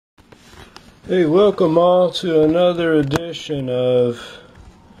Hey, welcome all to another edition of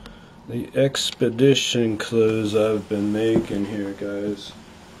the expedition clothes I've been making here, guys.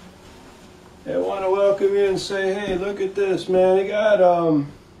 I want to welcome you and say, hey, look at this, man. You got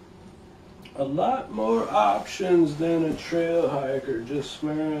a lot more options than a trail hiker just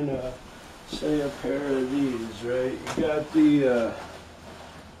wearing say a pair of these, right? You got the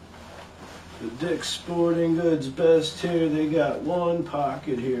Dick's Sporting Goods best here. They got one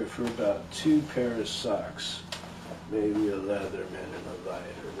pocket here for about 2 pairs of socks, maybe a Leatherman and a light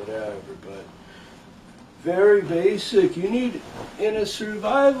or whatever, but very basic. You need, in a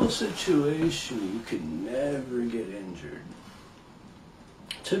survival situation, you can never get injured.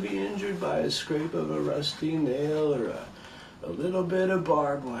 To be injured by a scrape of a rusty nail or a little bit of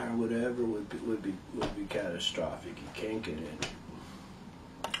barbed wire, whatever, would be catastrophic. You can't get injured.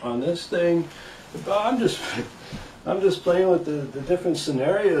 On this thing, I'm just playing with the different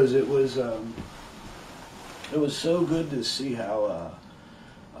scenarios. It was so good to see how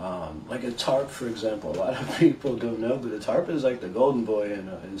like a tarp, for example. A lot of people don't know, but a tarp is like the golden boy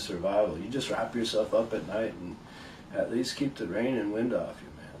in survival. You just wrap yourself up at night and at least keep the rain and wind off you,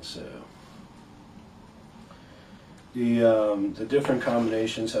 man. So the different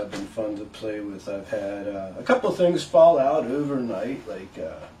combinations have been fun to play with. I've had a couple things fall out overnight, like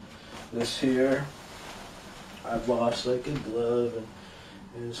this here. I've lost like a glove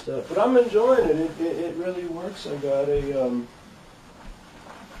and stuff, but I'm enjoying it. It really works. I got a,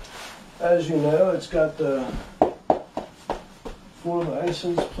 as you know, it's got the 4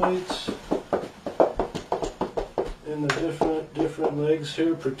 license plates and the different legs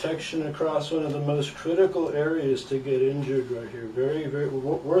here. Protection across one of the most critical areas to get injured right here. Very, very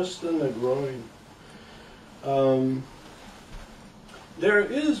worse than the groin. There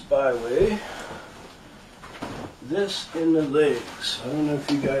is, by the way, this in the legs. I don't know if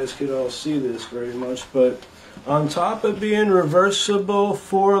you guys could all see this very much, but on top of being reversible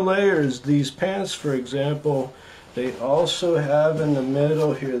 4 layers, these pants, for example, they also have in the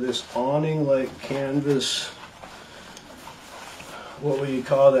middle here this awning-like canvas. What would you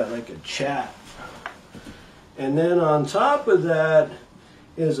call that? Like a chat. And then on top of that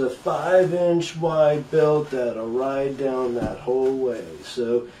is a 5-inch wide belt that'll ride down that whole way.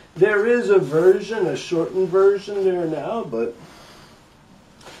 So there is a version, a shortened version there now, but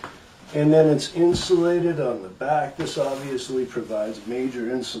and then it's insulated on the back. This obviously provides major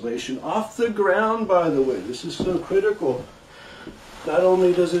insulation off the ground, by the way. This is so critical. Not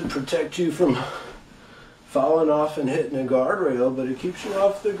only does it protect you from falling off and hitting a guardrail, but it keeps you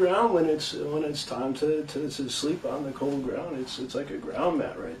off the ground when it's time to sleep on the cold ground. It's like a ground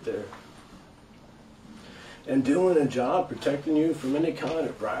mat right there, and doing a job protecting you from any kind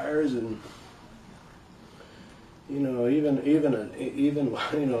of briars and even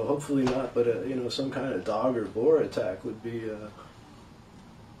hopefully not, but some kind of dog or boar attack would be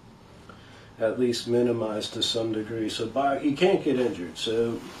at least minimized to some degree. So you can't get injured.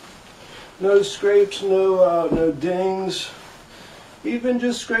 So no scrapes, no dings. Even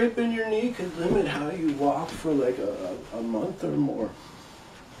just scraping your knee could limit how you walk for like a month or more.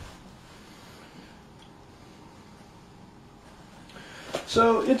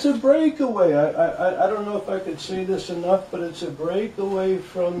 So it's a breakaway. I don't know if I could say this enough, but it's a breakaway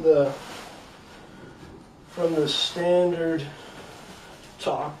from the standard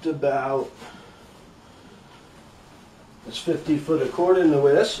talked about. It's 50-foot of cord in the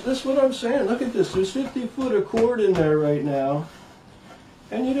way. That's what I'm saying. Look at this. There's 50-foot of cord in there right now,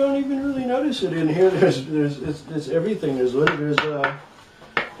 and you don't even really notice it in here. There's everything.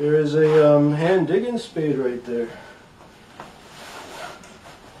 There is a hand digging spade right there.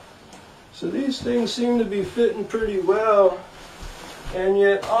 So these things seem to be fitting pretty well, and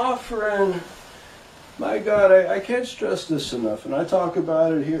yet offering. My God, I can't stress this enough, and I talk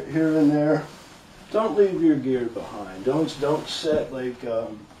about it here and there. Don't leave your gear behind. Don't set like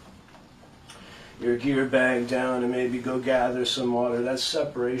your gear bag down and maybe go gather some water. That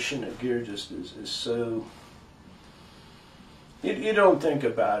separation of gear just is so. You don't think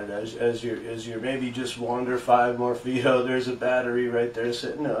about it as you're maybe just wander 5 more feet. Oh, there's a battery right there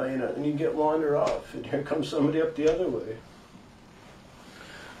sitting. No, and you get wander off, and here comes somebody up the other way.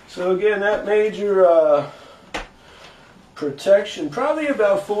 So again, that major protection, probably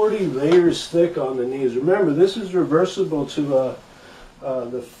about 40 layers thick on the knees. Remember, this is reversible to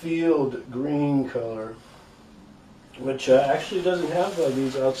the field green color, which actually doesn't have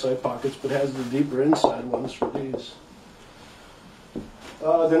these outside pockets, but has the deeper inside ones for these.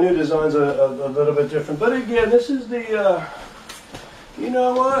 The new design's a little bit different, but again, this is the, you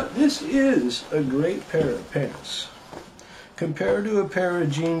know what? This is a great pair of pants. compared to a pair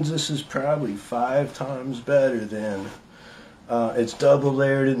of jeans, this is probably 5 times better than. It's double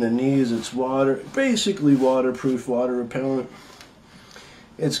layered in the knees. It's basically waterproof, water repellent.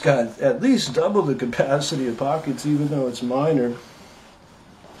 It's got at least double the capacity of pockets, even though it's minor.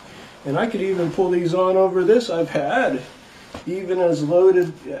 And I could even pull these on over this. I've had even as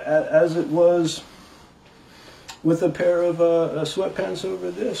loaded as it was with a pair of sweatpants over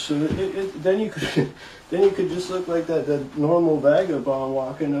this. So then you could just look like that normal vagabond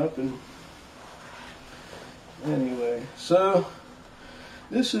walking up. And anyway, so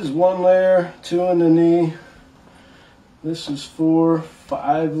this is 1 layer, 2 in the knee. This is 4,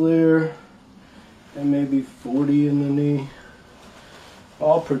 5 layer, and maybe 40 in the knee.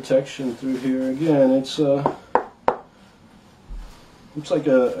 All protection through here. Again, it's like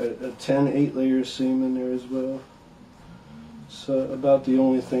a 10, 8 layer seam in there as well. It's about the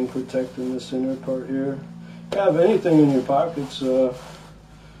only thing protecting this inner part here. If you have anything in your pockets, even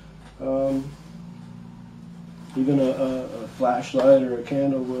a flashlight or a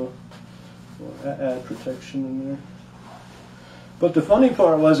candle will add protection in there. But the funny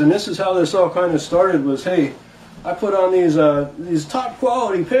part was, and this is how this all kind of started, was, hey, I put on these top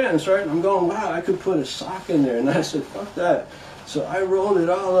quality pants, right? And I'm going, wow, I could put a sock in there. And I said, fuck that. So I rolled it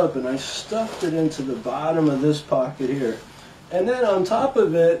all up and I stuffed it into the bottom of this pocket here. And then on top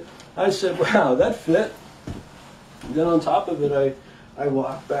of it, I said, wow, that fit. And then on top of it, I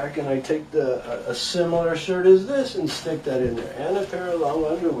walk back and I take a similar shirt as this and stick that in there, and a pair of long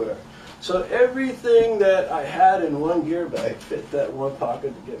underwear. So everything that I had in one gear bag fit that one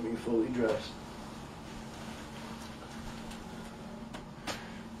pocket to get me fully dressed.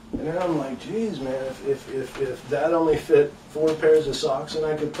 And then I'm like, geez, man, if that only fit 4 pairs of socks and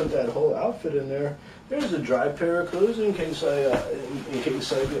I could put that whole outfit in there, there's a dry pair of clothes in case I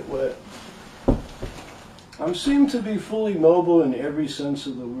get wet. I seem to be fully mobile in every sense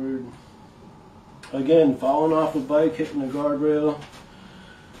of the word. Again, falling off a bike, hitting a guardrail.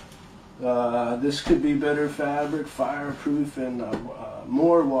 This could be better fabric, fireproof, and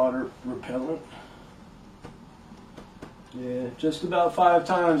more water repellent. Yeah, just about 5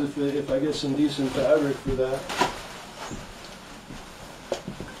 times if I get some decent fabric for that.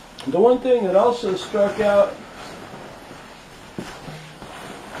 The one thing that also struck out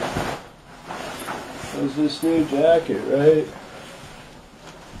was this new jacket, right?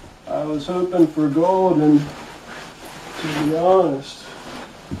 I was hoping for gold, and to be honest,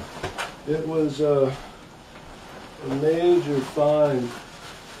 it was a major find.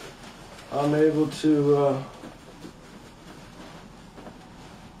 I'm able to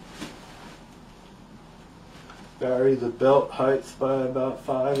vary the belt height by about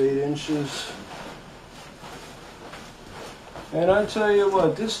 5-8 inches. And I tell you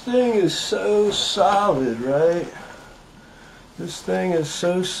what, this thing is so solid, right? This thing is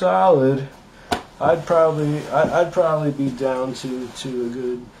so solid. I'd probably be down to a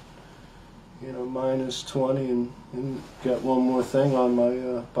good, minus 20, and got one more thing on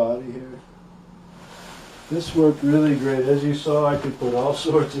my body here. This worked really great. As you saw, I could put all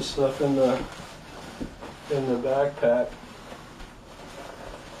sorts of stuff in the backpack.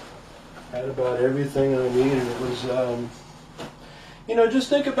 Had about everything I needed. It was, just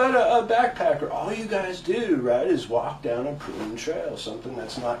think about a backpacker. All you guys do, right, is walk down a prune trail, something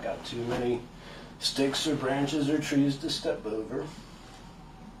that's not got too many sticks or branches or trees to step over.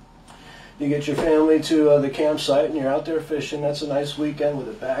 You get your family to the campsite and you're out there fishing. That's a nice weekend with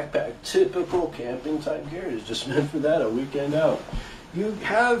a backpack. Typical camping type gear is just meant for that, a weekend out. You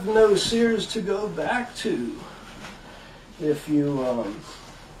have no Sears to go back to if you,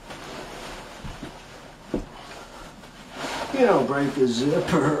 break a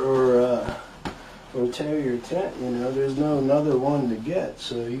zipper or tear your tent. There's no another one to get.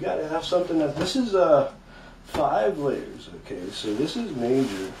 So you got to have something that. This is 5 layers. Okay, so this is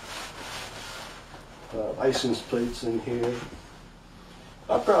major. License plates in here.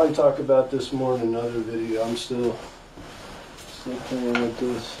 I'll probably talk about this more in another video. I'm still playing with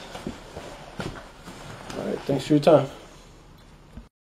this. Alright, thanks for your time.